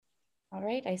All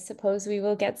right, I suppose we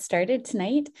will get started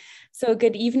tonight. So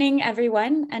good evening,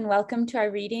 everyone, and welcome to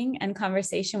our reading and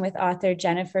conversation with author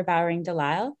Jennifer Bowering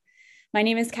Delisle. My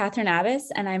name is Catherine Abbas,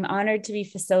 and I'm honored to be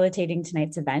facilitating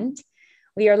tonight's event.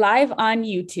 We are live on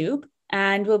YouTube,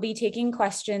 and we'll be taking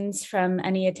questions from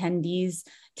any attendees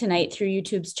tonight through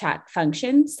YouTube's chat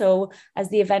function. So as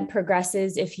the event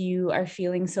progresses, if you are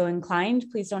feeling so inclined,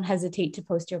 please don't hesitate to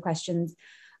post your questions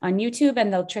on YouTube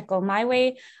and they'll trickle my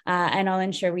way, and I'll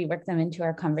ensure we work them into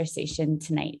our conversation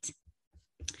tonight.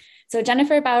 So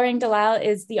Jennifer Bowering Delisle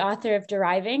is the author of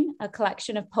Deriving, a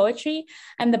collection of poetry,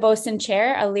 and The Bosun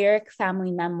Chair, a lyric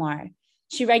family memoir.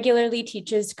 She regularly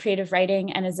teaches creative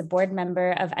writing and is a board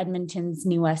member of Edmonton's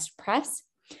New West Press.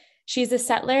 She's a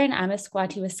settler in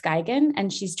Amiskwati, Waskahikan,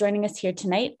 and she's joining us here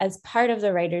tonight as part of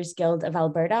the Writers Guild of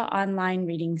Alberta online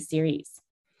reading series.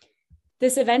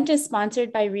 This event is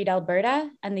sponsored by Read Alberta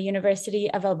and the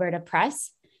University of Alberta Press.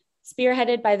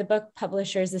 Spearheaded by the Book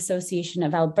Publishers Association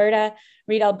of Alberta,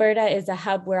 Read Alberta is a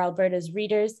hub where Alberta's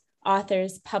readers,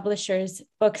 authors, publishers,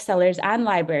 booksellers, and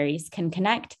libraries can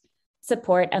connect,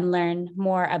 support, and learn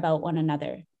more about one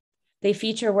another. They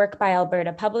feature work by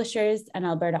Alberta publishers and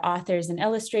Alberta authors and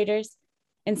illustrators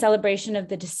in celebration of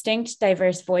the distinct,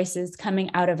 diverse voices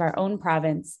coming out of our own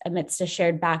province amidst a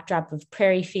shared backdrop of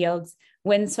prairie fields,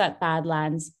 windswept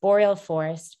badlands, boreal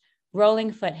forest,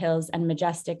 rolling foothills, and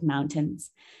majestic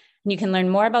mountains. And you can learn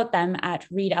more about them at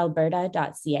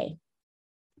readalberta.ca.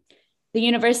 The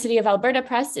University of Alberta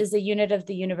Press is a unit of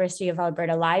the University of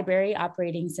Alberta Library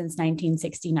operating since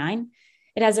 1969.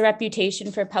 It has a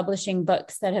reputation for publishing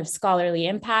books that have scholarly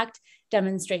impact,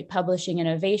 demonstrate publishing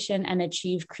innovation, and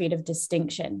achieve creative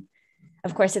distinction.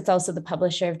 Of course, it's also the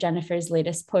publisher of Jennifer's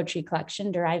latest poetry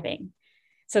collection, Deriving.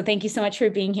 So thank you so much for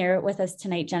being here with us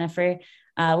tonight, Jennifer.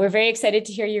 We're very excited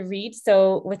to hear you read.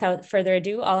 So without further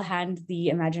ado, I'll hand the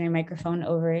imaginary microphone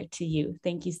over to you.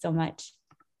 Thank you so much.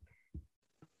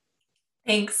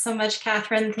 Thanks so much,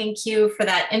 Catherine. Thank you for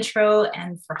that intro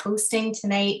and for hosting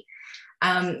tonight.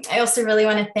 I also really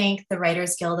want to thank the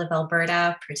Writers Guild of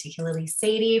Alberta, particularly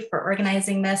Sadie, for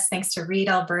organizing this. Thanks to Read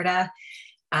Alberta,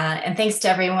 and thanks to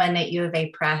everyone at U of A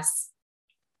Press.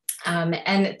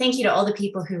 And thank you to all the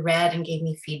people who read and gave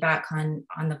me feedback on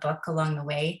the book along the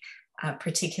way,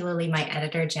 particularly my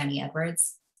editor, Jenny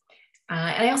Edwards.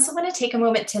 And I also want to take a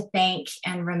moment to thank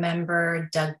and remember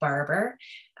Doug Barber,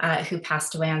 who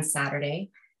passed away on Saturday.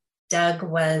 Doug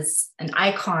was an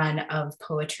icon of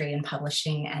poetry and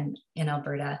publishing and in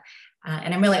Alberta.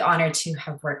 And I'm really honored to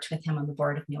have worked with him on the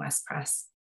board of New West Press.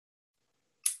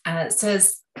 So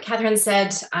as Catherine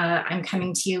said, I'm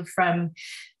coming to you from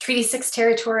Treaty 6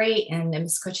 territory in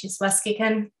Amiskwati,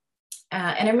 Waskahikan,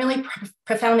 and I'm really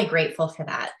profoundly grateful for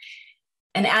that.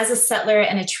 And as a settler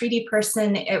and a treaty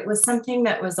person, it was something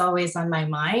that was always on my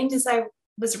mind as I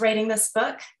was writing this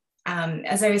book,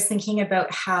 as I was thinking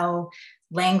about how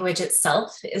language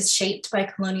itself is shaped by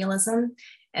colonialism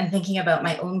and thinking about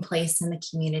my own place in the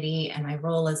community and my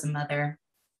role as a mother.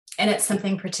 And it's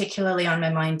something particularly on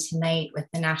my mind tonight with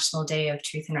the National Day of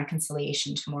Truth and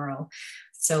Reconciliation tomorrow.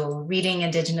 So reading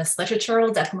Indigenous literature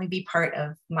will definitely be part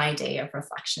of my day of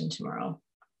reflection tomorrow.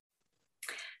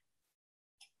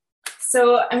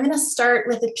 So I'm going to start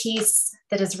with a piece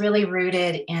that is really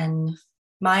rooted in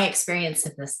my experience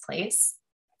of this place.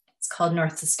 It's called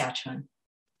North Saskatchewan.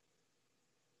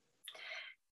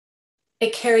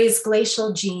 It carries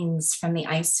glacial genes from the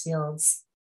ice fields.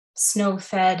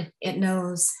 Snow-fed, it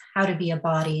knows how to be a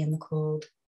body in the cold.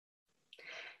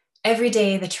 Every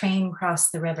day the train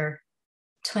crossed the river,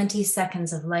 20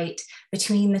 seconds of light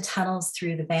between the tunnels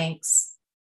through the banks.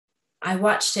 I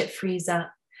watched it freeze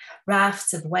up,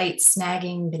 rafts of white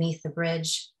snagging beneath the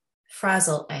bridge,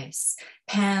 frazzle ice,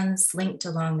 pans linked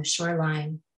along the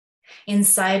shoreline.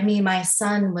 Inside me, my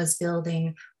son was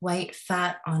building white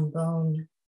fat on bone.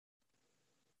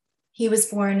 He was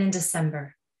born in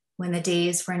December, when the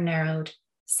days were narrowed,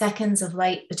 seconds of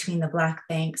light between the black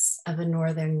banks of a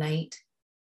northern night.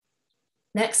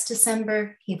 Next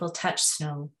December, he will touch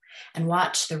snow and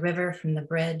watch the river from the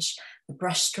bridge, the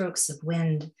brushstrokes of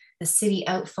wind, the city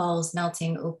outfalls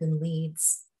melting open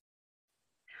leads.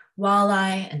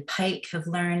 Walleye and pike have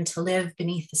learned to live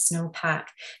beneath the snowpack,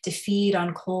 to feed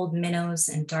on cold minnows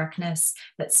and darkness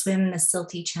that swim the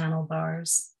silty channel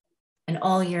bars. And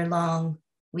all year long,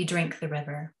 we drink the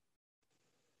river.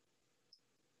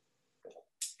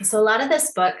 So a lot of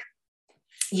this book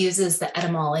uses the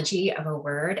etymology of a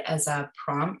word as a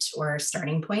prompt or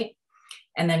starting point,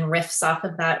 and then riffs off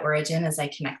of that origin as I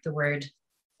connect the word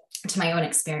to my own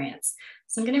experience.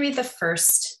 So I'm going to read the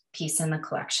first piece in the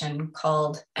collection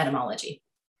called Etymology.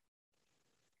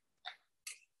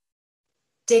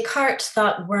 Descartes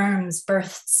thought worms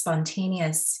birthed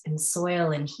spontaneous in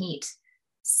soil and heat.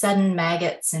 Sudden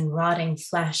maggots in rotting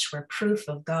flesh were proof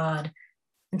of God,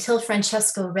 until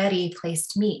Francesco Redi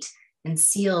placed meat in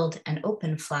sealed and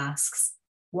open flasks,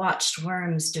 watched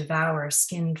worms devour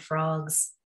skinned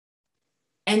frogs.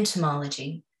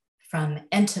 Entomology, from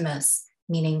entomus,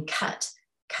 meaning cut,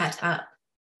 cut up.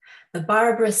 The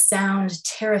barbarous sound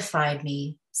terrified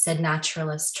me, said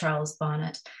naturalist Charles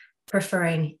Bonnet,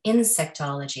 preferring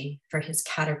insectology for his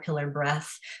caterpillar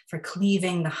breath, for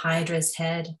cleaving the hydra's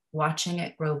head, watching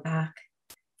it grow back,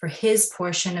 for his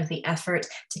portion of the effort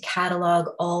to catalog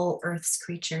all Earth's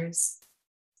creatures.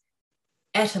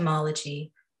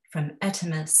 Etymology, from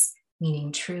etymus,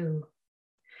 meaning true.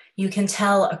 You can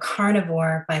tell a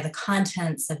carnivore by the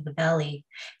contents of the belly.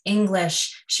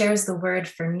 English shares the word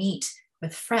for meat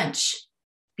with French,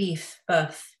 beef,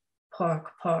 boeuf,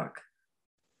 pork, pork.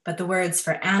 But the words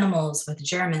for animals with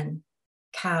German,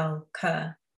 cow,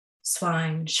 Kuh,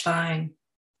 swine, Schwein.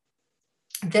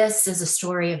 This is a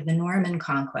story of the Norman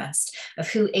conquest, of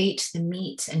who ate the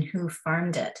meat and who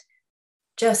farmed it,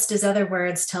 just as other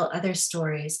words tell other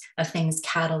stories of things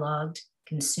cataloged,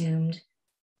 consumed,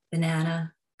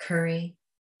 banana, curry,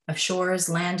 of shores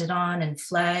landed on and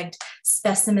flagged,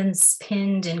 specimens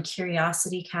pinned in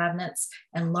curiosity cabinets,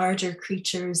 and larger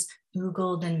creatures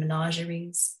oogled in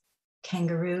menageries,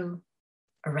 kangaroo,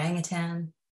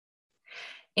 orangutan.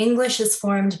 English is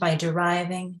formed by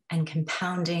deriving and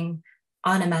compounding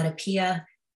onomatopoeia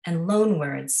and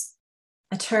loanwords,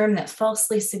 a term that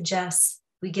falsely suggests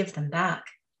we give them back.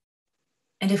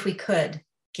 And if we could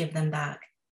give them back,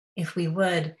 if we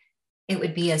would, it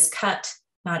would be as cut,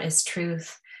 not as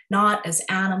truth, not as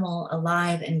animal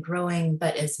alive and growing,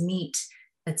 but as meat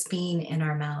that's been in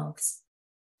our mouths.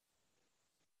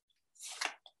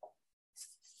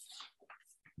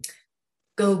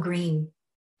 Go green.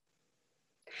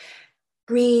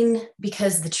 Green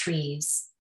because the trees,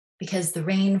 because the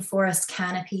rainforest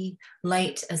canopy,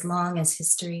 light as long as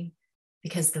history,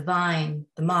 because the vine,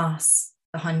 the moss,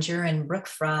 the Honduran brook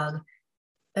frog,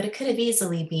 but it could have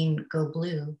easily been go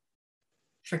blue.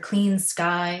 For clean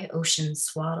sky, ocean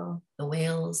swaddle, the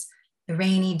whales, the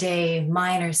rainy day,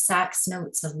 minor sax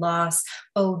notes of loss.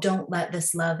 Oh, don't let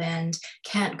this love end,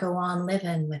 can't go on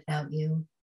living without you.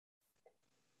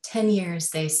 10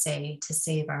 years, they say, to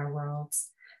save our worlds.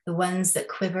 The ones that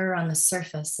quiver on the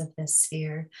surface of this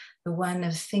sphere, the one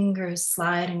of fingers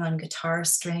sliding on guitar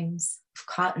strings, of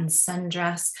cotton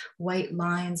sundress, white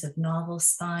lines of novel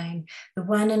spine, the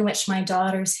one in which my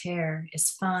daughter's hair is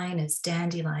fine as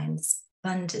dandelions,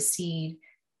 fun to seed,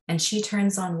 and she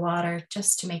turns on water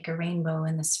just to make a rainbow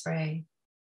in the spray.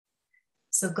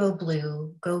 So go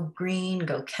blue, go green,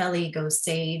 go Kelly, go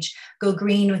sage, go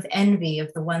green with envy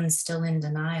of the ones still in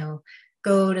denial.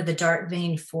 Go to the dark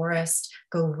veined forest,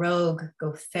 go rogue,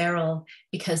 go feral,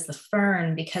 because the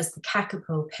fern, because the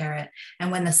kakapo parrot.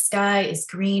 And when the sky is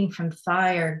green from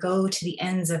fire, go to the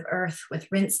ends of earth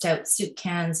with rinsed out soup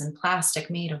cans and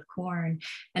plastic made of corn.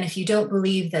 And if you don't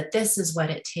believe that this is what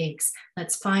it takes,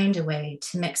 let's find a way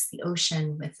to mix the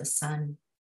ocean with the sun.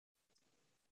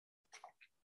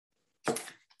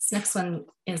 This next one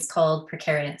is called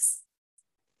Precarious.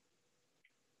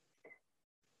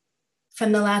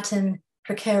 From the Latin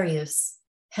precarius,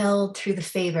 held through the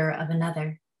favor of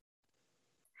another.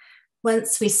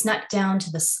 Once we snuck down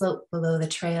to the slope below the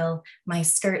trail, my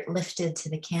skirt lifted to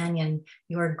the canyon,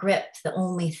 your grip the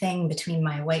only thing between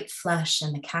my white flesh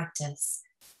and the cactus.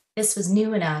 This was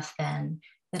new enough then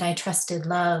that I trusted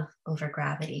love over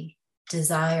gravity,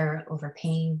 desire over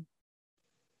pain.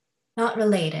 Not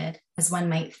related, as one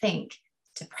might think,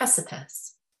 to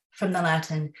precipice, from the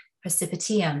Latin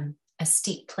precipitium, a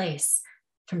steep place,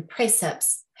 from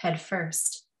precepts head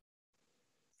first.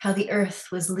 How the earth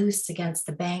was loose against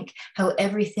the bank, how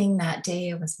everything that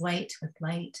day was white with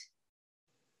light.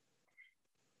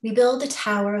 We build a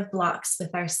tower of blocks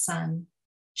with our son,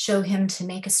 show him to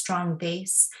make a strong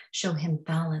base, show him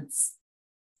balance.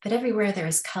 But everywhere there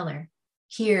is color.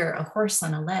 Here, a horse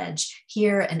on a ledge,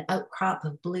 here an outcrop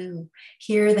of blue,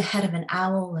 here the head of an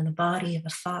owl and the body of a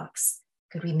fox.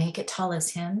 Could we make it tall as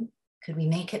him? Could we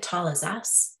make it tall as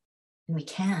us? And we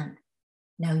can.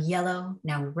 Now yellow,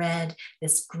 now red,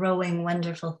 this growing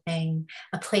wonderful thing,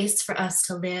 a place for us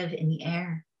to live in the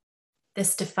air.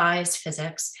 This defies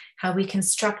physics, how we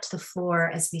construct the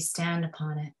floor as we stand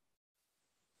upon it.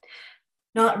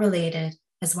 Not related,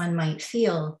 as one might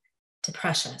feel, to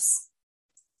precious.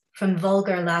 From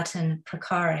vulgar Latin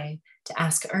precare, to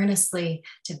ask earnestly,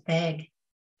 to beg.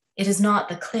 It is not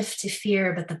the cliff to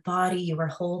fear, but the body you are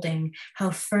holding,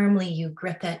 how firmly you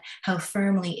grip it, how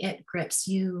firmly it grips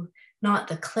you. Not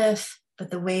the cliff, but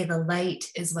the way the light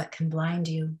is what can blind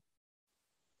you.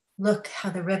 Look how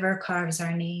the river carves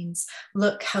our names.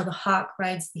 Look how the hawk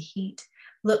rides the heat.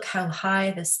 Look how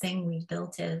high this thing we've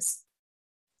built is.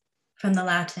 From the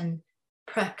Latin,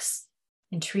 prex,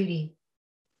 entreaty,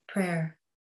 prayer.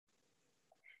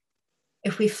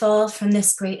 If we fall from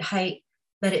this great height,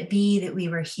 let it be that we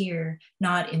were here,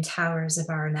 not in towers of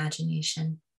our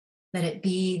imagination. Let it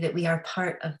be that we are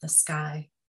part of the sky.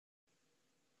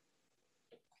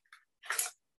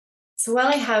 So while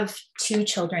I have 2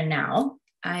 children now,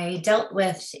 I dealt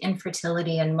with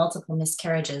infertility and multiple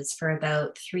miscarriages for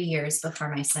about 3 years before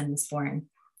my son was born.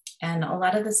 And a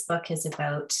lot of this book is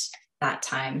about that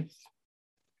time.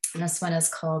 And this one is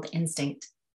called Instinct.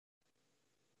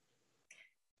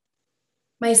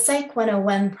 My Psych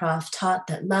 101 prof taught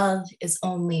that love is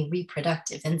only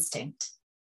reproductive instinct.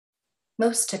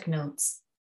 Most took notes.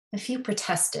 A few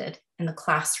protested in the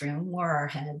classroom, wore our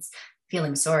heads,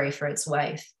 feeling sorry for its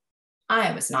wife.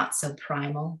 I was not so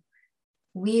primal.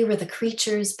 We were the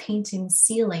creatures painting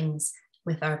ceilings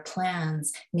with our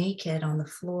plans naked on the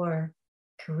floor.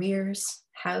 Careers,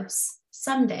 house,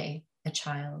 someday a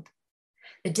child.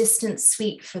 The distance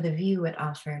sweet for the view it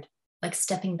offered, like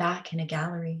stepping back in a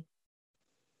gallery.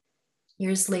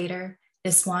 Years later,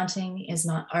 this wanting is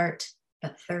not art,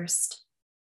 but thirst.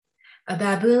 A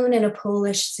baboon in a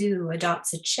Polish zoo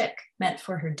adopts a chick meant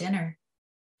for her dinner.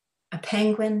 A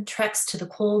penguin treks to the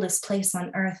coldest place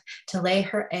on earth to lay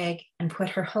her egg and put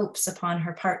her hopes upon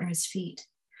her partner's feet.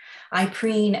 I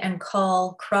preen and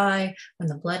call, cry when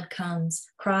the blood comes,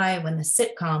 cry when the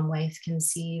sitcom wife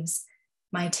conceives.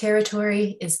 My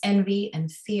territory is envy and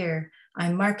fear.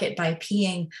 I mark it by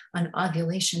peeing on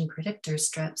ovulation predictor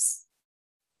strips.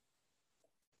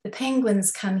 The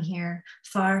penguins come here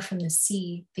far from the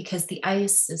sea because the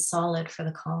ice is solid for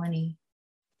the colony.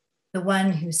 The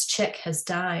one whose chick has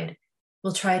died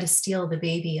will try to steal the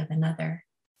baby of another,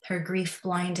 her grief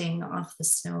blinding off the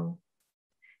snow.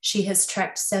 She has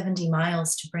trekked 70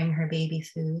 miles to bring her baby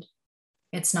food.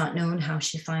 It's not known how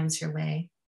she finds her way.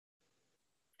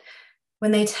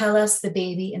 When they tell us the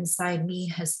baby inside me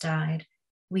has died,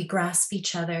 we grasp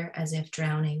each other as if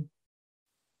drowning.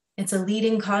 It's a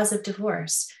leading cause of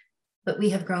divorce, but we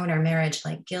have grown our marriage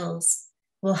like gills.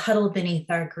 We'll huddle beneath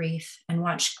our grief and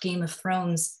watch Game of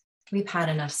Thrones. We've had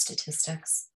enough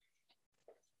statistics.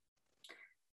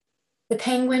 The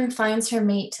penguin finds her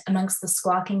mate amongst the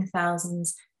squawking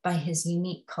thousands by his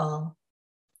unique call.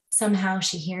 Somehow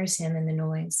she hears him in the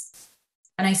noise.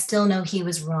 And I still know he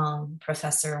was wrong,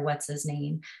 Professor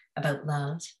What's-His-Name, about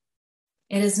love.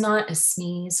 It is not a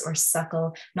sneeze or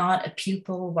suckle, not a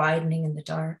pupil widening in the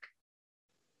dark.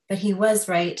 But he was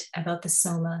right about the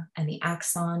soma and the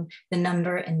axon, the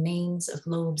number and names of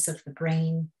lobes of the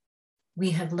brain.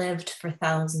 We have lived for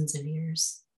thousands of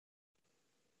years.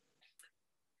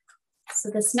 So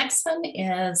this next one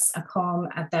is a poem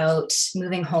about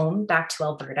moving home back to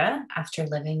Alberta after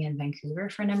living in Vancouver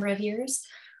for a number of years.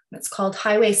 It's called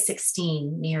Highway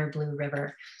 16 near Blue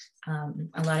River.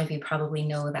 A lot of you probably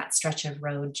know that stretch of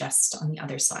road just on the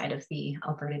other side of the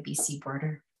Alberta-BC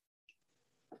border.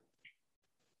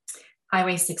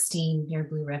 Highway 16 near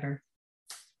Blue River.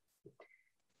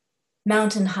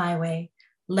 Mountain highway,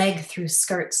 leg through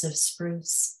skirts of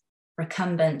spruce,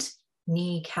 recumbent,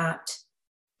 knee-capped.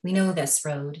 We know this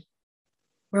road.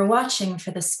 We're watching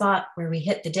for the spot where we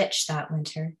hit the ditch that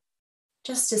winter,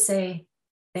 just to say,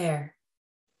 there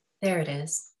it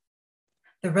is.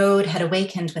 The road had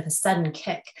awakened with a sudden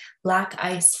kick. Black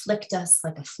ice flicked us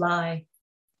like a fly.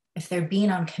 If there'd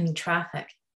been oncoming traffic,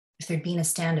 if there'd been a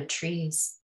stand of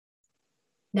trees.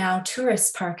 Now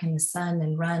tourists park in the sun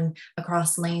and run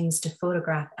across lanes to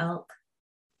photograph elk.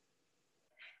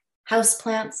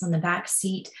 Houseplants on the back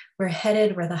seat, we're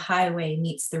headed where the highway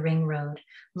meets the ring road,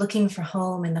 looking for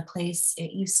home in the place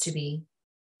it used to be.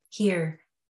 Here,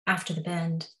 after the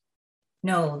bend.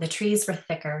 No, the trees were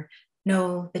thicker.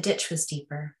 No, the ditch was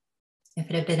deeper. If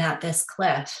it had been at this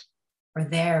cliff, or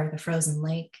there, the frozen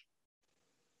lake.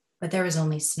 But there was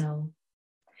only snow.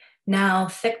 Now,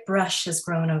 thick brush has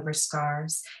grown over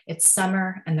scars. It's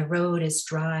summer and the road is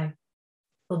dry.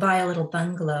 We'll buy a little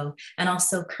bungalow and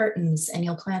also curtains, and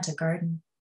you'll plant a garden.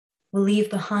 We'll leave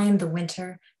behind the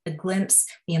winter, the glimpse,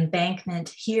 the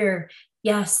embankment. Here,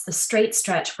 yes, the straight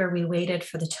stretch where we waited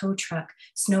for the tow truck,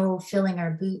 snow filling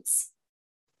our boots.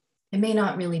 It may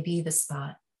not really be the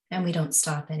spot, and we don't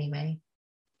stop anyway.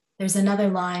 There's another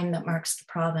line that marks the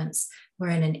province, where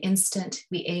in an instant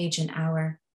we age an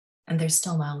hour, and there's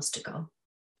still miles to go.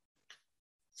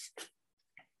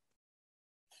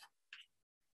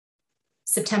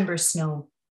 September snow.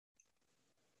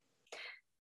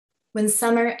 When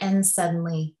summer ends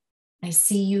suddenly, I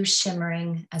see you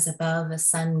shimmering as above a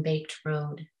sun-baked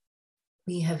road.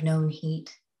 We have known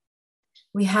heat.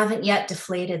 We haven't yet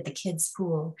deflated the kids'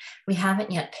 pool. We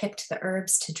haven't yet picked the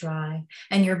herbs to dry,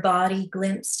 and your body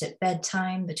glimpsed at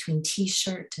bedtime between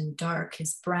t-shirt and dark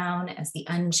is brown as the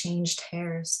unchanged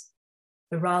hairs.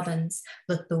 The robins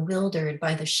look bewildered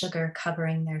by the sugar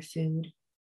covering their food.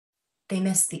 They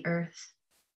miss the earth.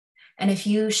 And if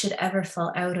you should ever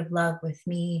fall out of love with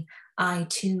me, I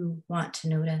too want to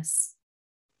notice.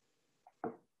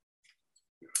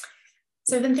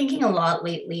 So I've been thinking a lot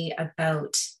lately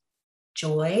about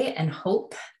joy and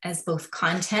hope as both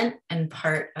content and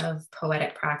part of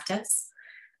poetic practice,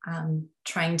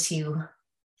 trying to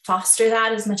foster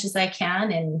that as much as I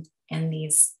can in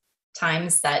these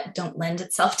times that don't lend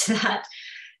itself to that.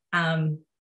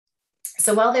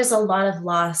 So while there's a lot of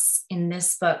loss in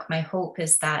this book, my hope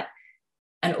is that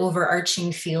an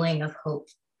overarching feeling of hope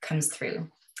comes through.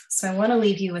 So I want to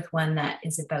leave you with one that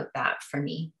is about that for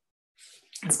me.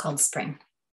 It's called Spring.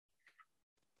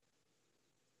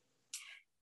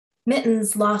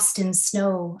 Mittens lost in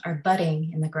snow are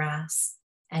budding in the grass,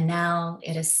 and now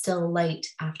it is still light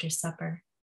after supper.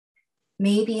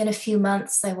 Maybe in a few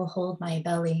months I will hold my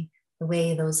belly the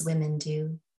way those women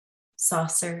do,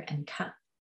 saucer and cup,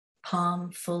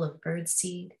 palm full of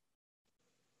birdseed.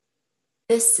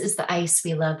 This is the ice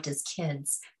we loved as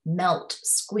kids, melt,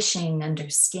 squishing under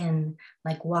skin,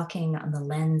 like walking on the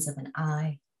lens of an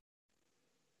eye.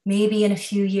 Maybe in a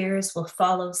few years we'll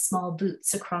follow small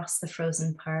boots across the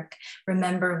frozen park,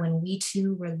 remember when we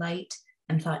too were light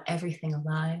and thought everything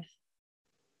alive.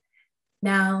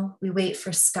 Now we wait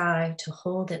for sky to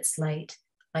hold its light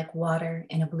like water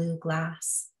in a blue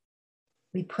glass.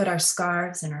 We put our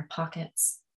scarves in our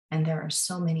pockets, and there are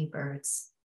so many birds.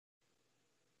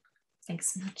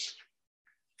 Thanks so much.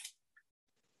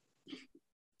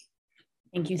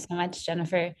 Thank you so much,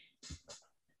 Jennifer.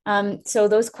 So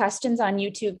those questions on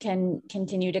YouTube can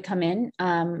continue to come in.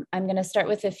 I'm going to start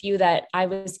with a few that I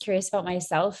was curious about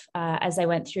myself as I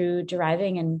went through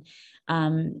deriving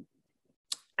and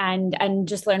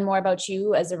just learn more about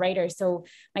you as a writer. So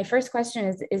my first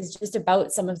question is just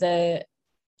about some of the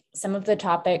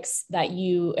topics that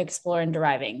you explore in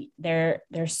deriving. They're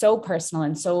so personal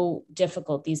and so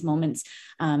difficult, these moments,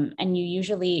 and you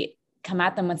usually come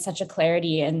at them with such a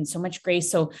clarity and so much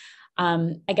grace. So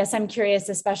I guess I'm curious,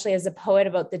 especially as a poet,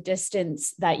 about the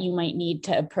distance that you might need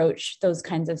to approach those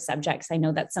kinds of subjects. I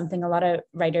know that's something a lot of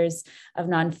writers of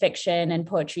nonfiction and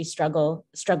poetry struggle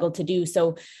to do.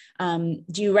 So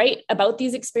do you write about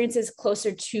these experiences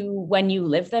closer to when you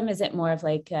live them? Is it more of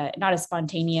like not a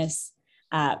spontaneous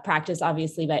practice,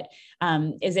 obviously, but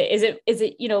is it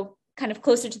kind of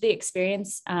closer to the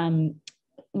experience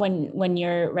when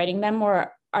you're writing them,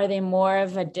 or are they more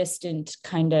of a distant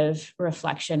kind of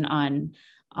reflection on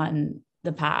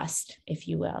the past, if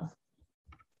you will?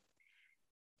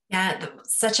 Yeah,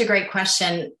 such a great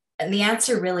question. And the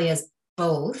answer really is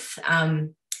both.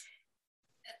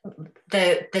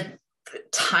 The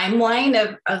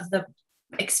timeline of the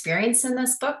experience in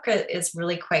this book is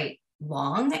really quite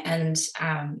long. And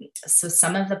so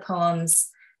some of the poems,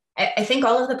 I think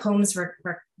all of the poems were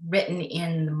written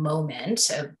in the moment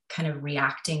of kind of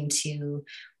reacting to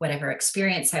whatever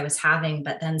experience I was having,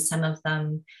 but then some of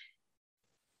them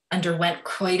underwent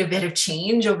quite a bit of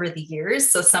change over the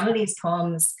years. So some of these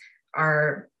poems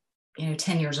are,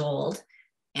 10 years old,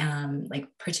 like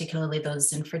particularly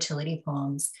those infertility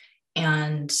poems.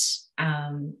 And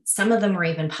some of them were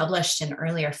even published in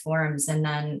earlier forms. And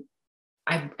then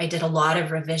I did a lot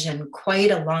of revision quite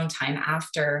a long time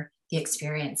after the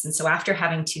experience. And so after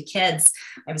having 2 kids,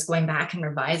 I was going back and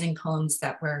revising poems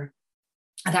that were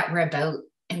about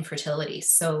infertility.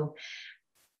 So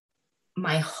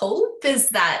my hope is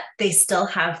that they still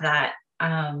have that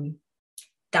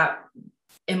that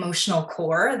emotional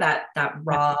core, that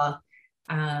raw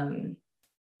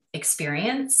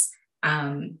experience.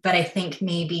 But I think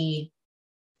maybe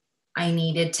I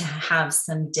needed to have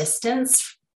some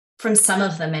distance from some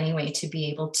of them anyway to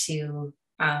be able to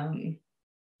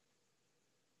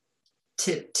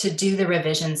do the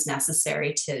revisions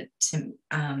necessary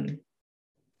and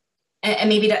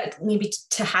maybe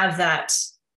to have that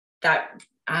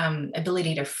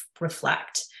ability to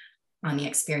reflect on the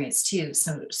experience too.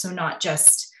 So not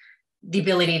just the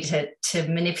ability to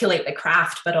manipulate the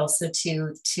craft, but also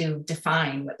to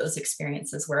define what those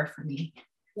experiences were for me.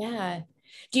 Yeah.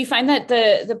 Do you find that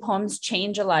the poems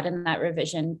change a lot in that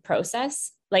revision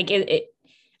process? Like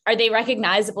are they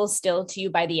recognizable still to you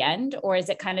by the end, or is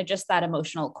it kind of just that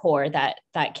emotional core that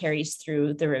carries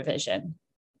through the revision?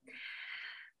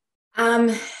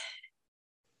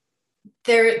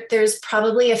 there's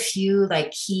probably a few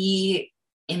like key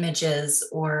images,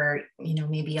 or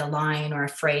maybe a line or a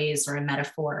phrase or a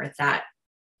metaphor that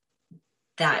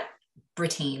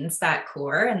retains that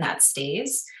core and that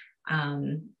stays.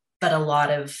 But a lot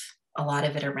of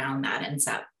it around that ends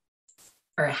up,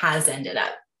 or has ended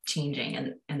up,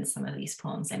 changing in some of these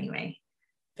poems anyway.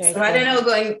 Very so cool. I don't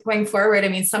know, going forward, I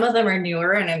mean, some of them are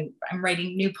newer, and I'm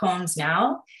writing new poems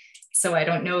now, so I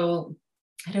don't know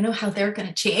how they're going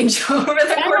to change over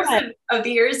the course of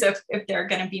the years, if they're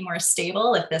going to be more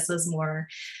stable, if this was more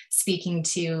speaking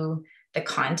to the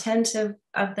content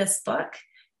of this book.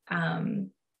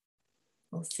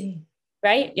 We'll see.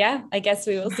 Right. Yeah. I guess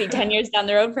we will see 10 years down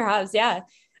the road, perhaps. Yeah.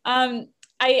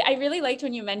 I really liked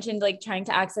when you mentioned like trying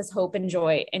to access hope and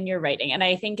joy in your writing. And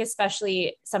I think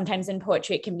especially sometimes in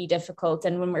poetry, it can be difficult.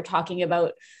 And when we're talking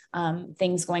about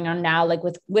things going on now, like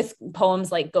with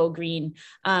poems like Go Green,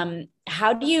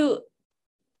 how do you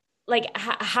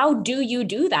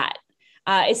do that?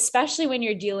 Especially when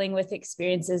you're dealing with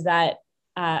experiences that,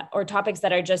 or topics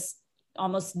that are just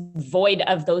almost void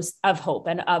of hope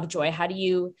and of joy. How do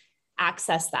you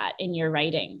access that in your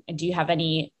writing? And do you have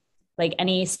any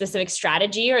specific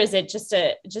strategy, or is it just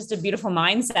a beautiful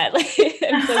mindset? Like,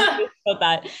 I'm so curious about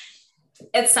that.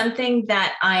 It's something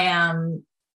that I am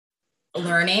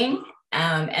learning,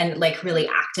 and like really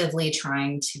actively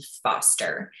trying to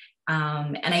foster.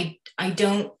 And I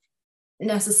don't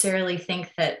necessarily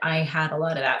think that I had a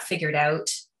lot of that figured out.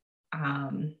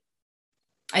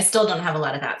 I still don't have a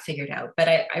lot of that figured out, but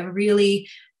I really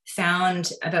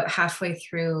found about halfway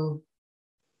through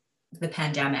the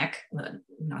pandemic,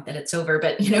 not that it's over,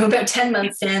 but about 10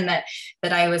 months in, that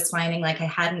I was finding like I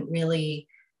hadn't really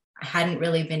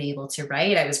been able to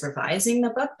write. I was revising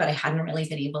the book, but I hadn't really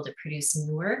been able to produce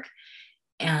new work.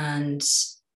 And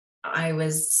I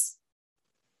was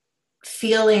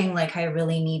feeling like I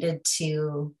really needed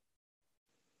to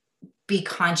be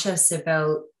conscious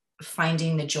about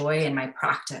finding the joy in my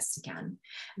practice again,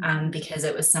 because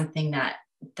it was something that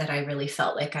I really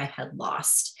felt like I had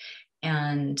lost.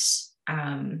 And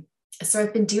so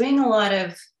I've been doing a lot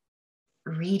of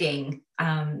reading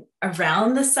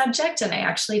around the subject, and I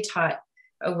actually taught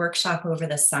a workshop over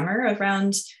the summer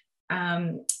around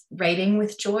writing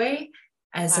with joy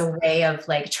as a way of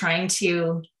like trying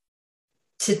to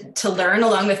learn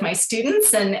along with my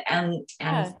students and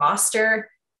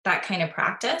foster that kind of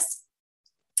practice.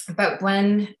 But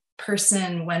one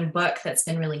book that's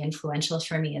been really influential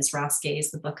for me is Ross Gay's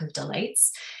The Book of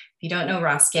Delights. If you don't know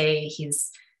Ross Gay,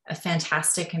 he's a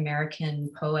fantastic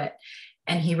American poet,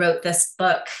 and he wrote this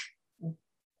book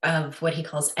of what he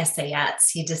calls essayettes.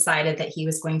 He decided that he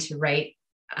was going to write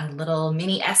a little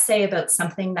mini essay about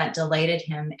something that delighted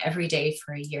him every day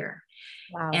for a year.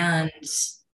 Wow. And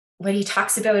what he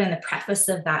talks about in the preface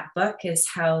of that book is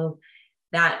how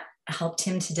that helped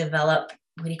him to develop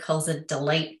what he calls a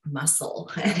delight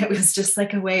muscle. And it was just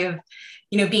like a way of,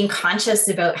 being conscious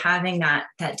about having that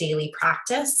daily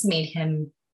practice made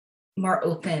him more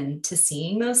open to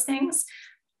seeing those things.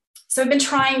 So I've been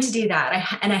trying to do that.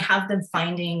 I have been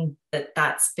finding that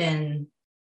that's been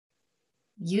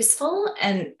useful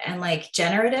and like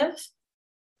generative.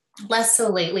 Less so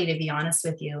lately, to be honest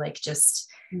with you, like just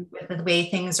with the way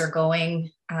things are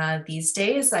going these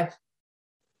days,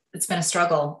 it's been a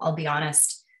struggle, I'll be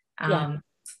honest.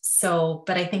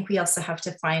 But I think we also have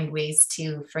to find ways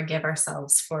to forgive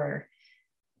ourselves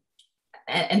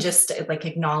and just like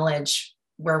acknowledge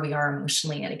where we are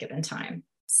emotionally at a given time.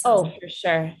 So. Oh, for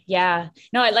sure. Yeah.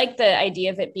 No, I like the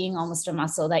idea of it being almost a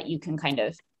muscle that you can kind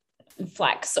of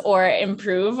flex or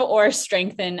improve or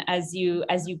strengthen as you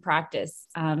practice.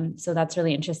 So that's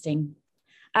really interesting.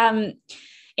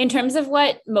 In terms of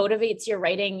what motivates your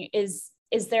writing, is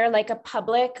there like a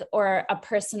public or a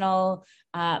personal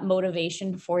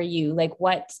motivation for you? Like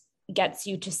what gets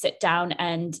you to sit down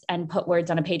and put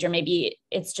words on a page, or maybe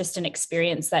it's just an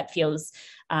experience that feels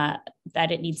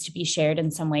that it needs to be shared in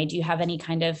some way? Do you have any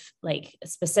kind of like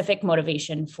specific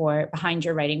motivation behind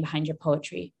your writing, behind your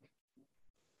poetry?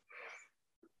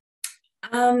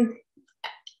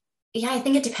 Yeah, I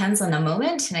think it depends on the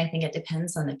moment, and I think it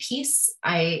depends on the piece.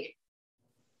 I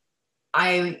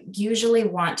usually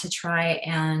want to try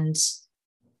and,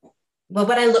 well,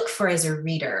 what I look for as a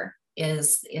reader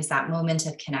is that moment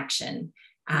of connection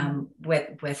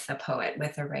with a poet,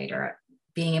 with a writer,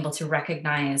 being able to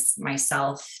recognize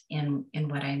myself in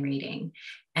what I'm reading.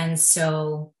 And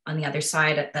so on the other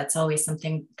side, that's always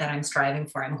something that I'm striving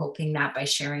for. I'm hoping that by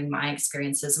sharing my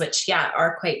experiences, which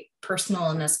are quite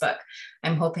personal in this book,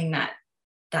 I'm hoping that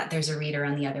there's a reader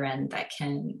on the other end that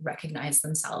can recognize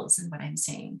themselves in what I'm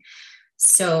saying.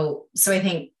 So I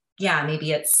think,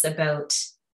 maybe it's about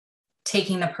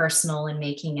taking the personal and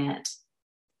making it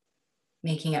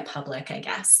public, I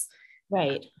guess.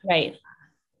 Right.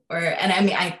 And I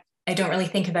mean, I don't really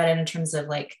think about it in terms of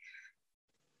like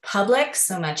public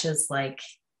so much as like,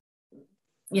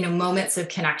 moments of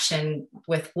connection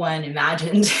with one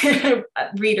imagined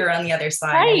reader on the other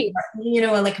side. Right.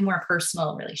 Like a more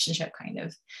personal relationship kind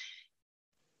of.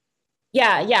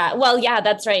 Yeah. Well, yeah,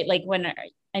 that's right. Like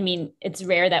it's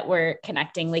rare that we're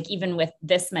connecting, like even with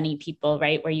this many people,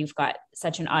 right? Where you've got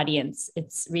such an audience,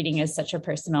 reading is such a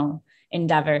personal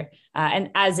endeavor,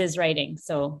 and as is writing.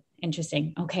 So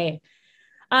interesting. Okay.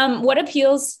 What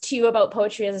appeals to you about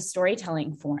poetry as a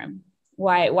storytelling form?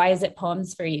 Why is it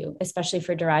poems for you, especially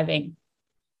for deriving?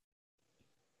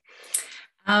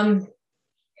 It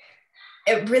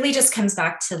really just comes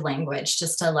back to language,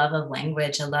 just a love of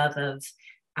language, a love of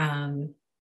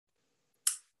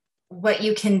what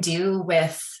you can do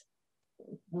with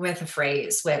a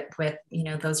phrase, with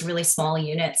those really small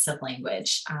units of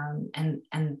language,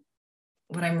 and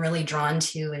what I'm really drawn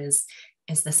to is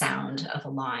the sound of a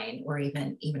line, or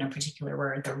even a particular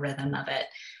word, the rhythm of it,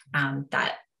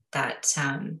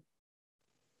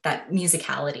 that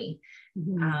musicality.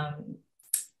 Mm-hmm.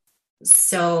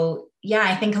 So yeah,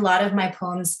 I think a lot of my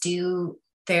poems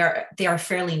they are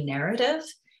fairly narrative,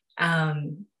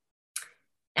 and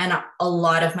a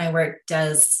lot of my work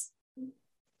does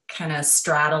kind of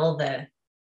straddle the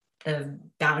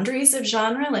boundaries of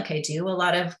genre. Like I do a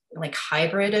lot of like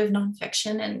hybrid of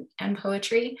nonfiction and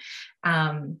poetry,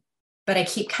 but I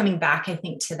keep coming back, I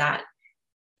think, to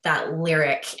that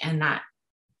lyric and that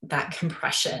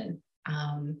compression.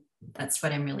 That's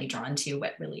what I'm really drawn to,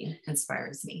 what really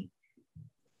inspires me.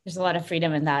 There's a lot of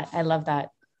freedom in that. I love that.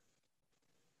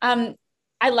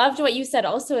 I loved what you said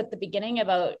also at the beginning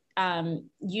about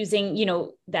using,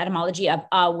 the etymology of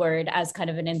a word as kind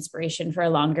of an inspiration for a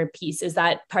longer piece. Is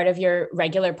that part of your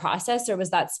regular process, or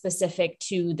was that specific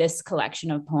to this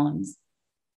collection of poems?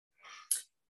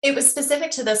 It was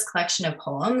specific to this collection of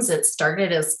poems. It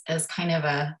started as kind of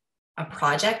a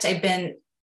project.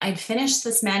 I'd finished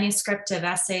this manuscript of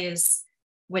essays,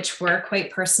 which were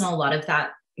quite personal. A lot of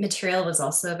that material was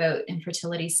also about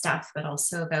infertility stuff, but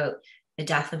also about the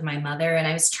death of my mother. And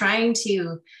I was trying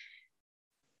to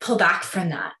pull back from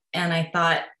that. And I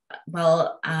thought,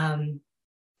 well,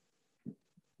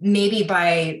 maybe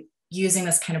by using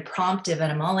this kind of prompt of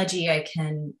etymology, I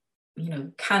can,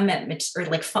 come at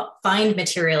find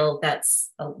material that's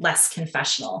less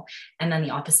confessional. And then the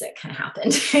opposite kind of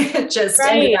happened. It just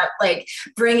ended up like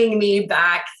bringing me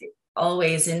back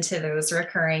always into those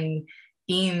recurring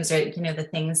themes, or, the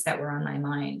things that were on my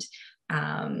mind.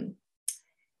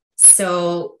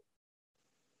 So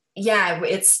yeah,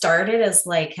 it started as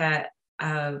like a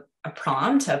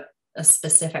prompt, a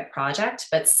specific project.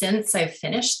 But since I've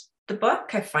finished the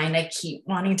book, I find I keep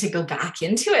wanting to go back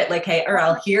into it. Like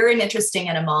I'll hear an interesting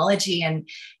etymology and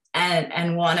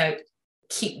want to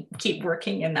keep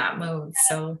working in that mode.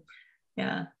 So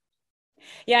yeah.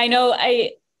 Yeah, I know.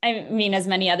 I mean, as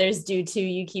many others do too,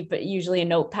 you keep usually a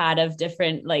notepad of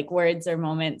different like words or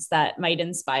moments that might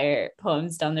inspire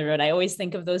poems down the road. I always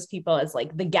think of those people as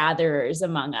like the gatherers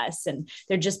among us, and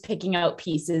they're just picking out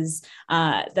pieces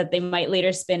that they might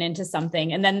later spin into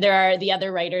something. And then there are the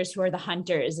other writers who are the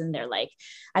hunters, and they're like,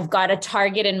 I've got a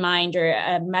target in mind or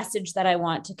a message that I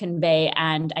want to convey,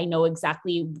 and I know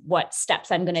exactly what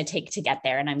steps I'm going to take to get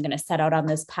there, and I'm going to set out on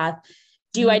this path.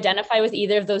 Do you identify with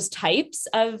either of those types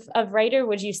of writer?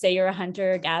 Would you say you're a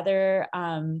hunter, gatherer,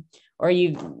 or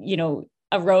a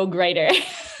rogue writer?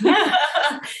 Yeah,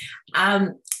 I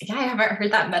haven't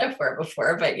heard that metaphor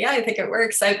before, but yeah, I think it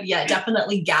works.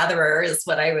 Definitely gatherer is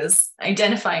what I was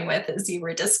identifying with as you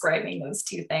were describing those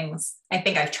two things. I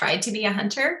think I've tried to be a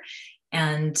hunter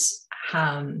and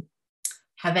have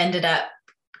ended up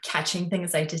catching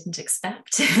things I didn't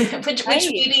expect, which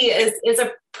maybe is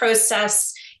a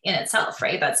process in itself,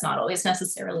 right? That's not always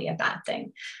necessarily a bad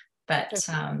thing, but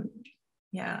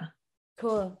yeah.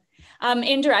 Cool.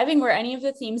 In deriving, were any of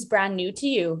the themes brand new to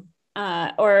you?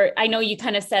 Or I know you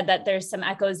kind of said that there's some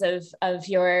echoes of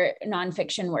your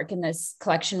nonfiction work in this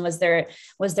collection. Was there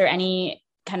any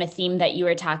kind of theme that you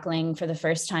were tackling for the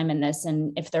first time in this?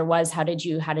 And if there was, how did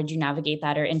you navigate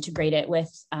that or integrate it with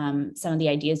some of the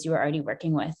ideas you were already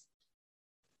working with?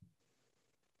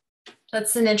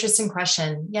 That's an interesting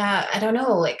question. Yeah, I don't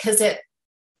know, because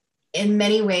in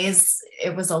many ways,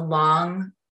 it was a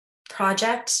long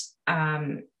project,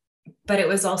 but it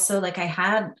was also like I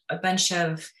had a bunch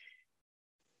of,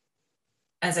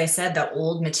 as I said, the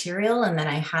old material, and then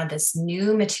I had this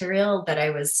new material that I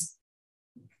was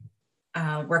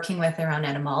working with around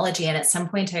etymology. And at some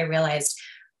point I realized,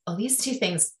 oh, these two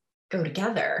things go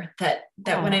together. That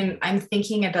when I'm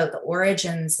thinking about the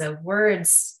origins of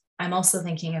words, I'm also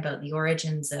thinking about the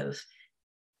origins of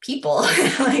people,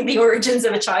 like the origins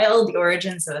of a child, the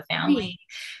origins of a family.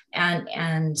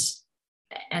 And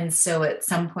so at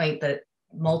some point the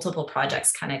multiple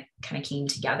projects kind of came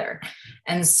together.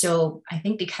 And so I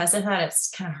think because of that,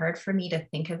 it's kind of hard for me to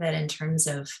think of it in terms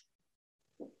of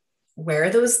where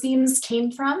those themes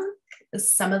came from.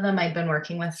 Some of them I've been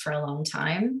working with for a long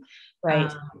time.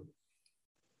 Right.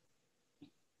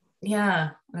 Yeah,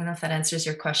 I don't know if that answers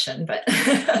your question, but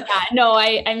no,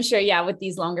 I'm sure. Yeah, with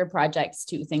these longer projects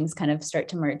too, things kind of start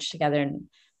to merge together and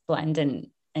blend. And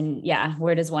yeah,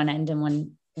 where does one end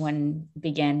and one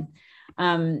begin?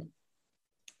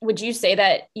 Would you say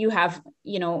that you have,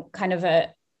 kind of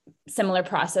a similar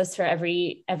process for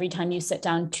every time you sit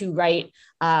down to write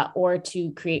or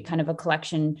to create kind of a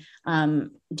collection?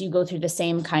 Do you go through the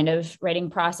same kind of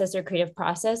writing process or creative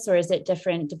process, or is it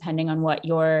different depending on what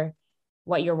you're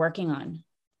working on?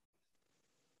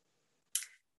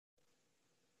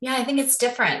 Yeah, I think it's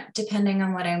different depending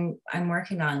on what I'm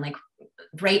working on. Like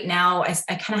right now, I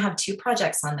kind of have two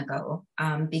projects on the go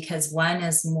because one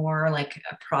is more like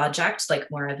a project, like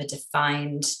more of a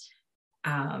defined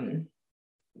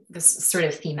this sort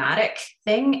of thematic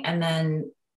thing. And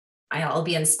then I'll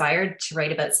be inspired to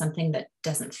write about something that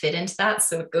doesn't fit into that.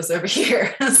 So it goes over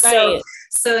here. Right.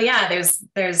 So yeah,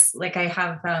 there's like, I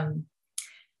have,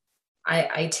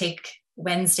 I take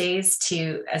Wednesdays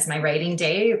as my writing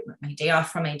day, my day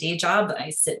off from my day job. I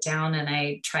sit down and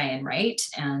I try and write.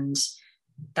 And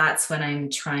that's when I'm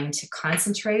trying to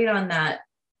concentrate on that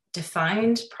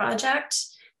defined project.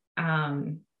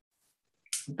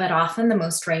 But often the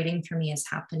most writing for me is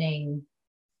happening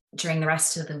during the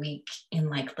rest of the week in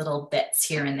like little bits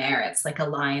here and there. It's like a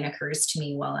line occurs to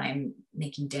me while I'm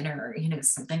making dinner,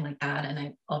 something like that.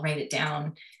 And I'll write it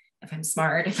down. If I'm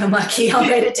smart, if I'm lucky, I'll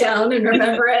write it down and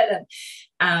remember it.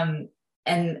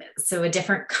 And so a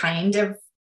different kind of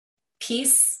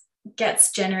piece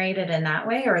gets generated in that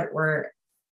way, or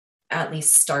at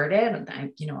least started.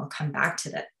 And I'll come back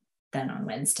to that then on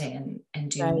Wednesday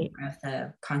and do more of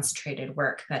the concentrated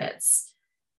work. But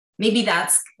maybe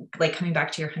that's like coming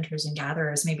back to your hunters and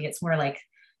gatherers. Maybe it's more like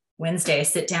Wednesday, I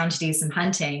sit down to do some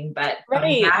hunting, but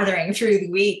I'm gathering through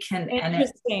the week, and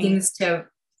it seems to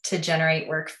generate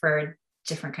work for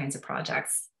different kinds of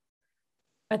projects.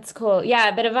 That's cool. Yeah,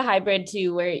 a bit of a hybrid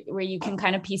too, where you can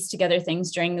kind of piece together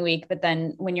things during the week, but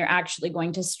then when you're actually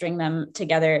going to string them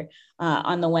together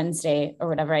on the Wednesday or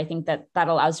whatever, I think that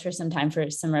allows for some time for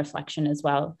some reflection as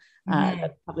well.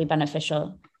 That's probably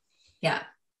beneficial. Yeah.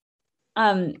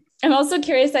 I'm also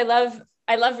curious. I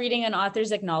love reading an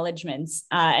author's acknowledgements,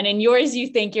 and in yours, you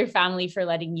thank your family for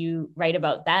letting you write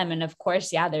about them, and of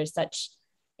course, yeah, there's such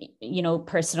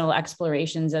personal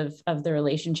explorations of the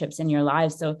relationships in your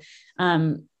lives. So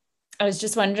I was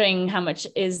just wondering, how much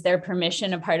is their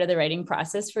permission a part of the writing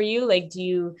process for you? Like, do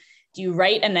you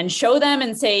write and then show them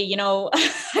and say,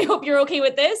 I hope you're okay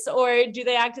with this? Or do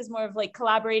they act as more of like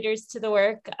collaborators to the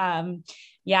work? Do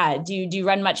you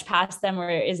run much past them, or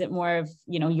is it more of,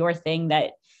 your thing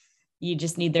that you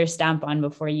just need their stamp on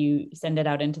before you send it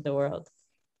out into the world?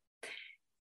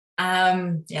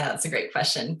 Yeah, that's a great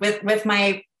question. With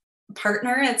my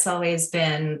partner, it's always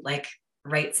been like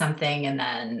write something and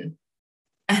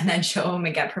then show him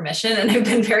and get permission. And I've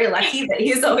been very lucky that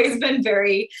he's always been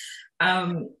very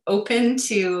open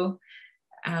to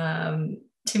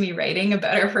me writing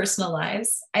about our personal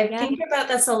lives. I think about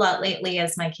this a lot lately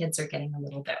as my kids are getting a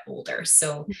little bit older.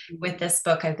 So with this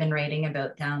book, I've been writing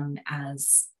about them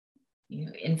as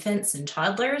infants and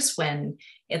toddlers, when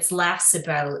it's less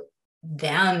about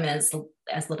them as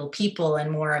little people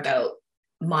and more about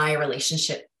my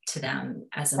relationship to them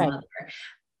as a mother.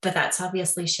 But that's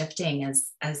obviously shifting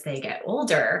as they get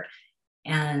older.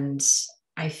 And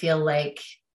I feel like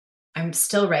I'm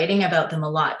still writing about them a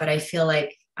lot, but I feel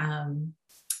like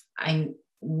I'm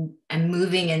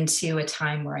moving into a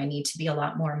time where I need to be a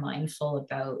lot more mindful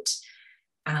about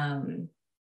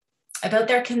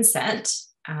their consent.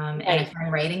 And if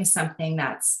I'm writing something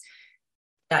that's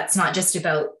not just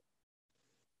about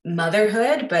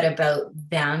motherhood, but about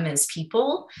them as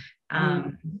people,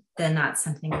 then that's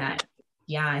something that,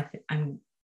 I'm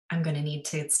going to need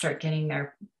to start getting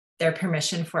their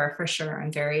permission for sure.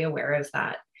 I'm very aware of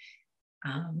that.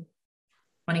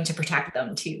 Wanting to protect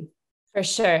them too. For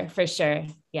sure.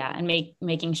 Yeah. And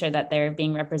making sure that they're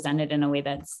being represented in a way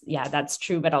that's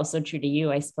true, but also true to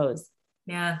you, I suppose.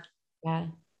 Yeah. Yeah.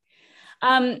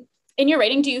 In your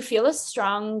writing, do you feel a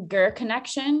stronger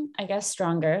connection,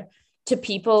 to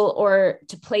people or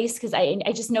to place? Because I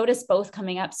just noticed both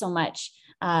coming up so much.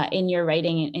 in your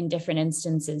writing in different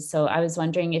instances. So I was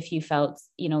wondering if you felt,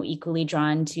 equally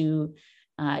drawn to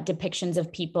depictions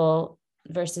of people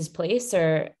versus place,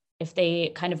 or if they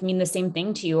kind of mean the same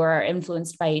thing to you or are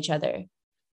influenced by each other.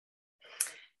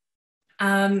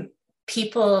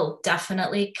 People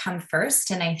definitely come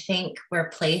first. And I think where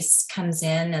place comes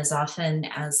in as often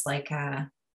as like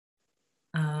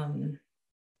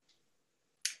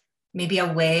maybe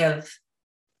a way of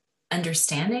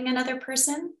understanding another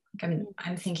person. Like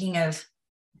I'm thinking of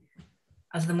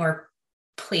the more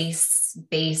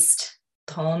place-based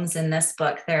poems in this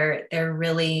book. They're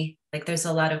really like, there's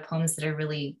a lot of poems that are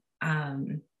really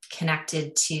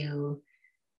connected to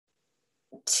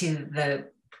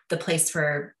the place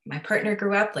where my partner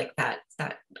grew up, like that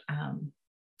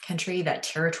country, that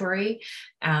territory.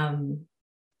 The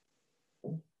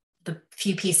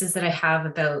few pieces that I have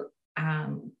about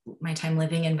my time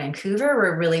living in Vancouver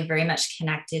were really very much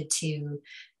connected to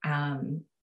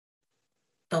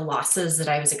the losses that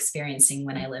I was experiencing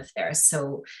when I lived there.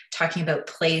 So talking about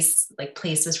place, like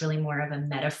place was really more of a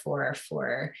metaphor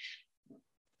for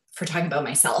talking about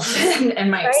myself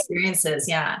and my experiences.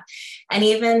 Yeah. And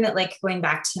even like going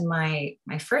back to my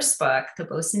first book, The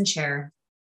Bosun Chair,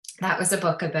 that was a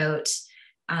book about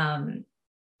turn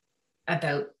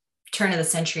of the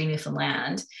century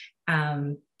Newfoundland.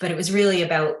 But it was really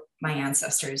about my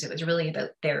ancestors. It was really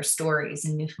about their stories,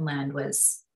 and Newfoundland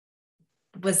was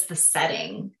the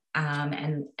setting,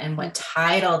 and what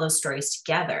tied all those stories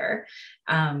together.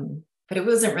 But it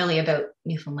wasn't really about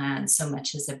Newfoundland so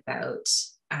much as about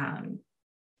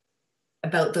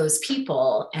those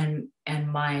people and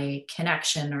my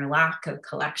connection or lack of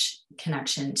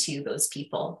connection to those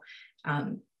people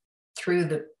through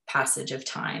the passage of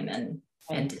time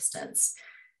and distance.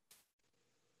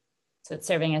 So it's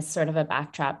serving as sort of a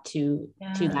backdrop to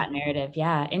that narrative.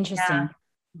 Yeah, interesting.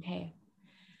 Yeah. Okay.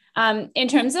 In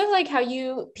terms of like how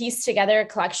you piece together a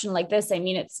collection like this, I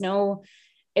mean, it's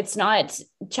not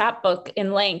chapbook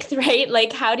in length, right?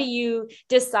 Like, how do you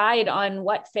decide on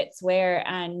what fits where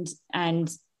and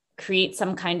create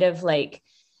some kind of like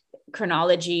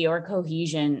chronology or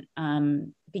cohesion?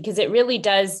 Because it really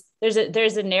does, there's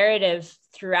a narrative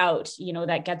throughout,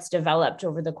 that gets developed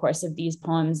over the course of these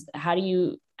poems. How do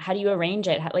you arrange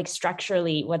it? Like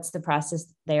structurally, what's the process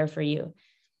there for you?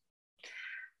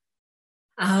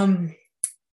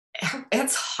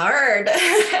 It's hard.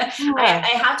 Yeah.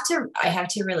 I have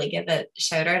to really give a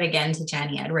shout out again to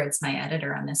Jenny Edwards, my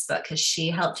editor on this book, because she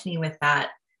helped me with that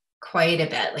quite a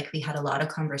bit. Like, we had a lot of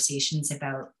conversations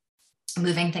about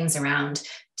moving things around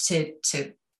to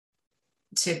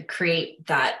create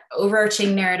that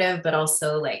overarching narrative, but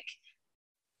also like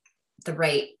the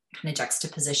right kind of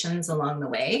juxtapositions along the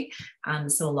way.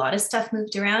 So a lot of stuff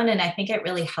moved around, and I think it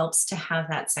really helps to have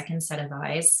that second set of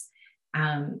eyes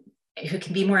who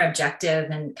can be more objective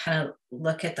and kind of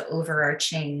look at the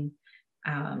overarching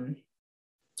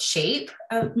shape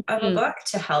of a book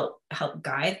to help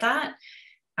guide that.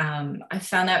 I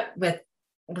found that with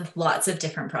lots of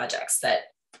different projects that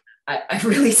I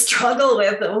really struggle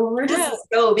with, where does this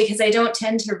go? Because I don't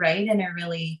tend to write in a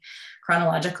really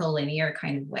chronological, linear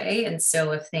kind of way. And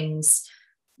so if things,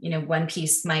 one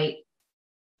piece might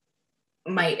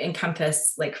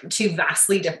encompass like two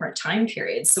vastly different time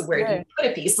periods. So where do you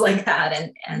put a piece like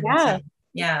that?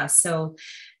 So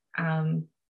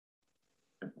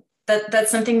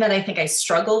that's something that I think I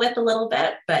struggle with a little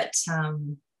bit, but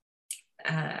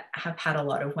have had a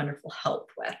lot of wonderful help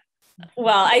with.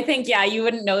 Well, I think, you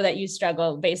wouldn't know that you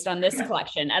struggle based on this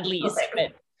collection, at least.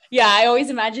 But I always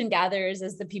imagine gatherers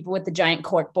as the people with the giant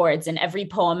cork boards, and every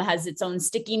poem has its own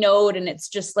sticky note, and it's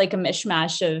just like a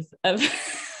mishmash of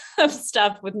of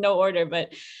stuff with no order,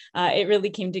 but it really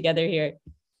came together here.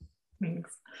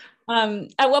 Thanks.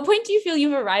 At what point do you feel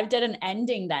you've arrived at an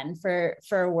ending then for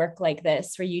a work like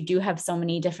this, where you do have so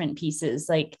many different pieces?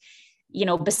 Like,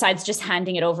 besides just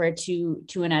handing it over to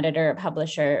an editor, a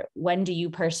publisher, when do you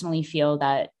personally feel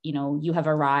that, you have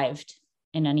arrived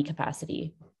in any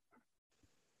capacity?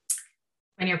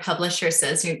 When your publisher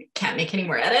says you can't make any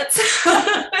more edits,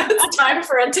 it's time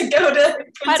for it to go to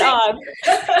cut on.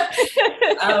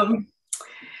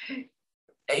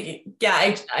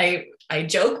 I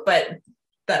joke, but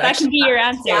that can be your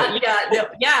answer.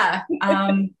 Yeah.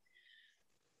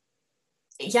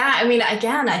 I mean,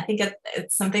 again, I think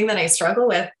it's something that I struggle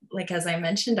with. Like, as I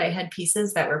mentioned, I had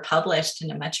pieces that were published in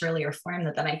a much earlier form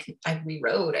that then I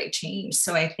rewrote, I changed.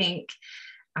 So I think,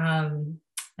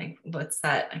 like, what's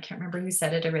that? I can't remember who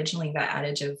said it originally, that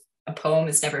adage of a poem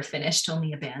is never finished,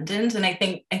 only abandoned. And I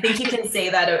think you can say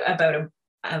that about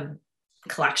a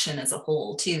collection as a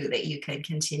whole too, that you could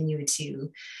continue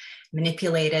to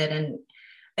manipulate it. And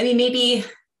I mean, maybe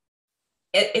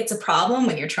it's a problem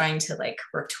when you're trying to like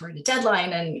work toward a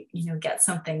deadline and, get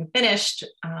something finished,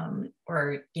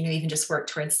 or, even just work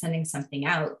towards sending something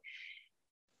out.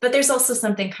 But there's also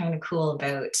something kind of cool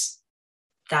about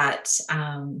that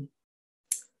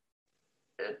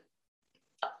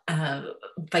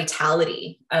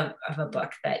vitality of a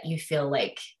book, that you feel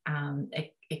like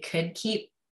it could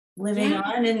keep living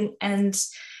on and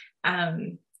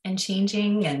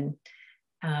changing. And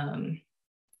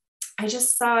I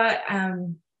just saw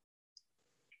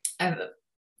a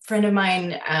friend of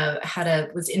mine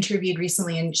was interviewed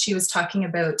recently, and she was talking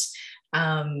about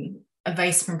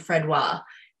advice from Fred Waugh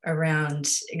around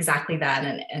exactly that.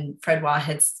 And Fred Waugh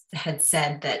had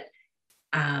said that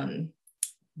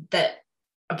that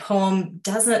a poem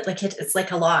doesn't, like, it's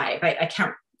like alive. I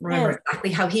can't remember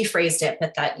exactly how he phrased it,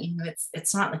 but that,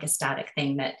 it's not like a static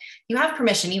thing, that you have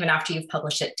permission even after you've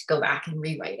published it to go back and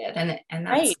rewrite it. And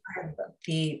that's part of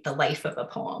the life of a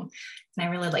poem. And I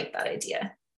really like that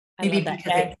idea. Maybe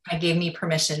because it gave me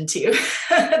permission to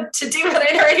to do what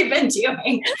I'd already been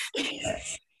doing.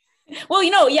 Well,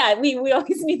 we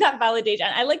always need that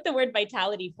validation. I like the word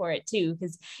vitality for it too,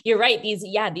 because you're right.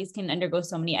 These can undergo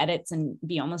so many edits and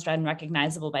be almost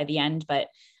unrecognizable by the end. But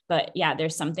yeah,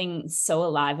 there's something so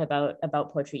alive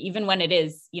about poetry, even when it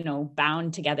is,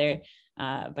 bound together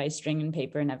by string and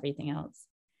paper and everything else.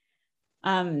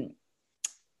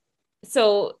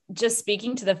 So just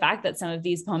speaking to the fact that some of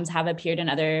these poems have appeared in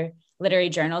other literary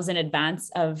journals in advance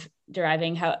of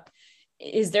deriving,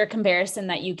 is there a comparison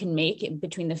that you can make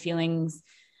between the feelings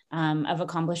of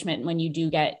accomplishment when you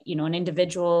do get, an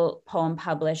individual poem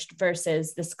published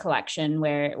versus this collection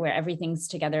where everything's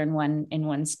together in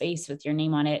one space with your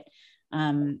name on it?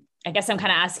 I guess I'm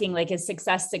kind of asking, like, is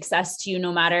success to you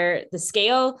no matter the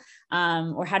scale,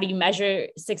 or how do you measure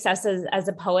success as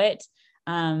a poet?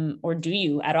 Or do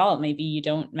you at all? Maybe you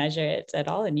don't measure it at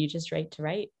all and you just write to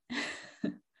write.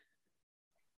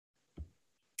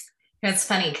 It's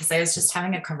funny because I was just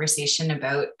having a conversation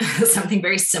about something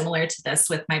very similar to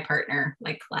this with my partner,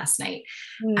 like last night,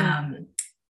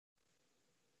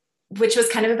 which was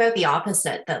kind of about the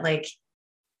opposite, that like,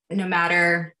 no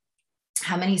matter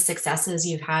how many successes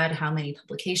you've had, how many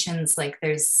publications, like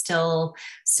there's still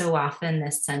so often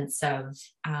this sense of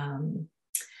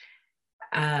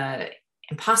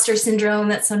imposter syndrome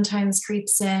that sometimes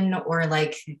creeps in, or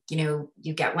like, you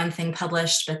get one thing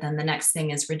published, but then the next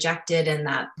thing is rejected, and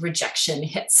that rejection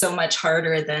hits so much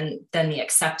harder than the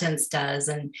acceptance does.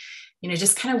 And,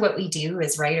 just kind of what we do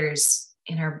as writers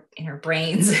in our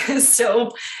brains.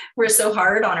 So we're so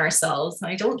hard on ourselves.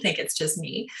 And I don't think it's just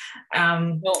me.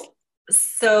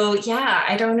 So yeah,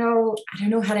 I don't know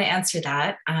how to answer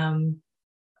that.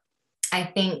 I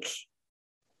think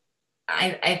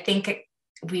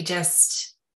we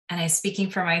just, and I'm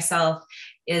speaking for myself,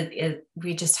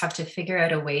 we just have to figure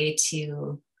out a way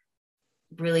to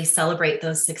really celebrate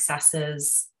those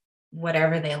successes,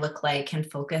 whatever they look like,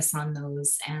 and focus on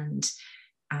those, and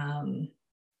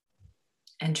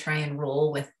try and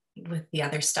roll with the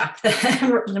other stuff,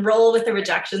 roll with the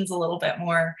rejections a little bit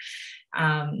more.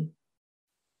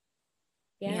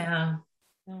 Yeah.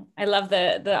 I love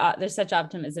there's such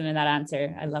optimism in that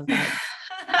answer. I love that.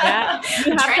 Yeah,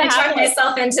 I'm trying to talk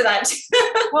myself into that.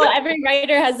 Well, every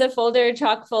writer has a folder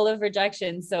chock full of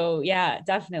rejection. So yeah,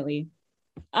 definitely.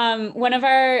 One of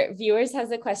our viewers has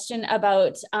a question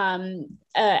about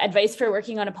advice for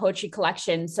working on a poetry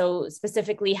collection. So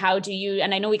specifically, how do you,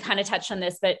 and I know we kind of touched on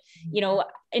this, but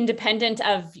independent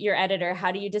of your editor,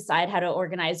 how do you decide how to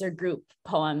organize or group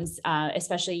poems,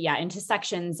 especially into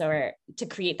sections, or to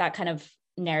create that kind of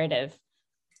narrative?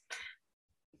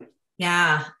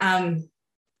 Yeah.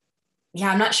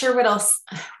 I'm not sure what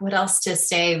else to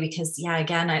say, because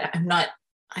again,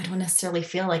 I don't necessarily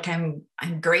feel like I'm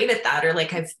great at that, or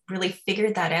like I've really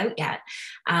figured that out yet.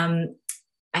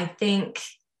 I think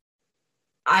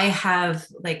I have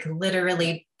like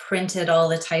literally printed all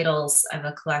the titles of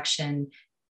a collection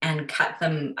and cut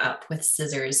them up with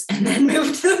scissors and then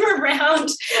moved them around.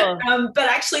 But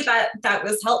actually that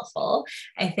was helpful,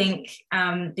 I think,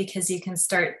 because you can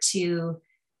start to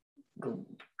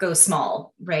go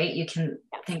small, right? You can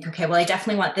think, okay, well, I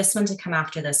definitely want this one to come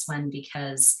after this one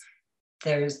because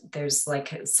there's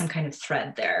like some kind of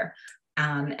thread there.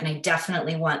 And I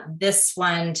definitely want this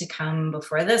one to come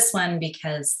before this one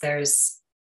because there's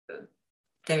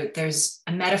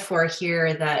a metaphor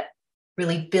here that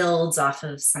really builds off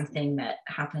of something that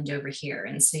happened over here.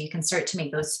 And so you can start to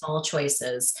make those small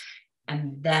choices,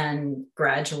 and then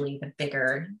gradually the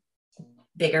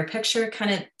bigger picture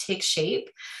kind of takes shape.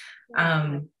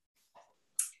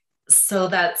 So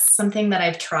that's something that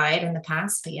I've tried in the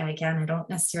past, but yeah, again, I don't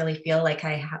necessarily feel like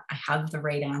I have the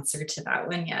right answer to that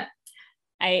one yet.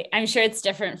 I'm sure it's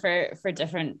different for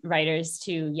different writers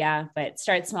too. Yeah, but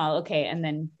start small. Okay. And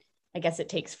then I guess it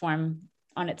takes form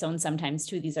on its own sometimes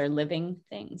too. These are living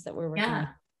things that we're working on.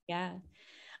 Yeah.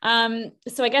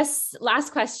 So I guess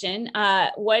last question,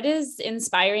 what is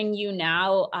inspiring you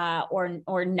now,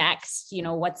 or next,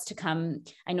 what's to come?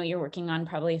 I know you're working on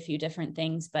probably a few different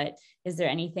things, but is there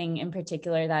anything in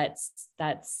particular that's,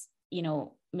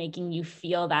 making you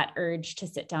feel that urge to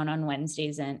sit down on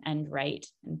Wednesdays and write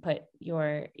and put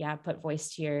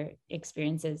voice to your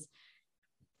experiences?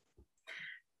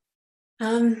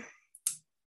 Yeah,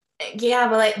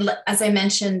 well, as I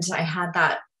mentioned, I had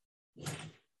that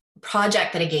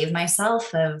project that I gave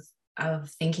myself of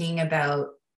thinking about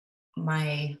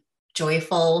my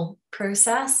joyful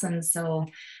process. And so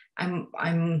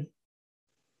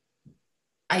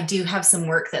I do have some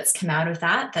work that's come out of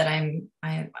that I'm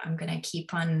going to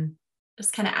keep on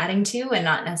just kind of adding to, and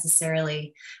not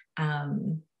necessarily,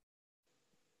 we'll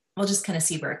just kind of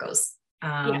see where it goes.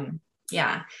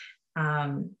 Yeah.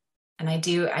 And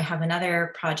I have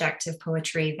another project of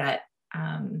poetry that,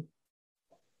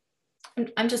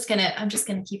 I'm just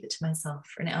gonna keep it to myself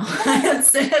for now.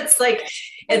 it's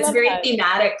very that.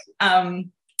 Thematic,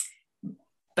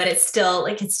 but it's still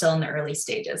in the early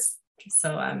stages.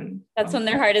 So that's when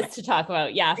they're hardest to talk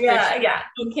about. Yeah. Yeah. Yeah.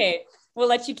 Okay. We'll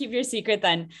let you keep your secret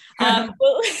then.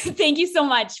 Well, thank you so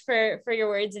much for your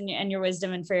words and your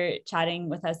wisdom, and for chatting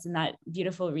with us in that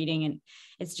beautiful reading. And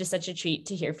it's just such a treat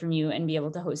to hear from you and be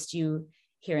able to host you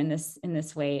here in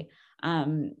this way.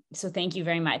 So thank you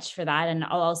very much for that. And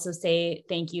I'll also say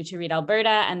thank you to Read Alberta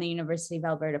and the University of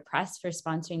Alberta Press for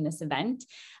sponsoring this event.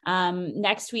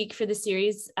 Next week for the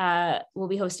series, we'll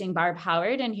be hosting Barb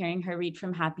Howard and hearing her read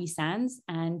from Happy Sands.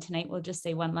 And tonight we'll just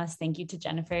say one last thank you to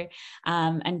Jennifer,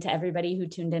 and to everybody who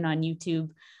tuned in on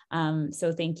YouTube.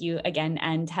 So thank you again,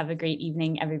 and have a great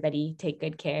evening, everybody. Take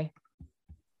good care.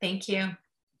 Thank you.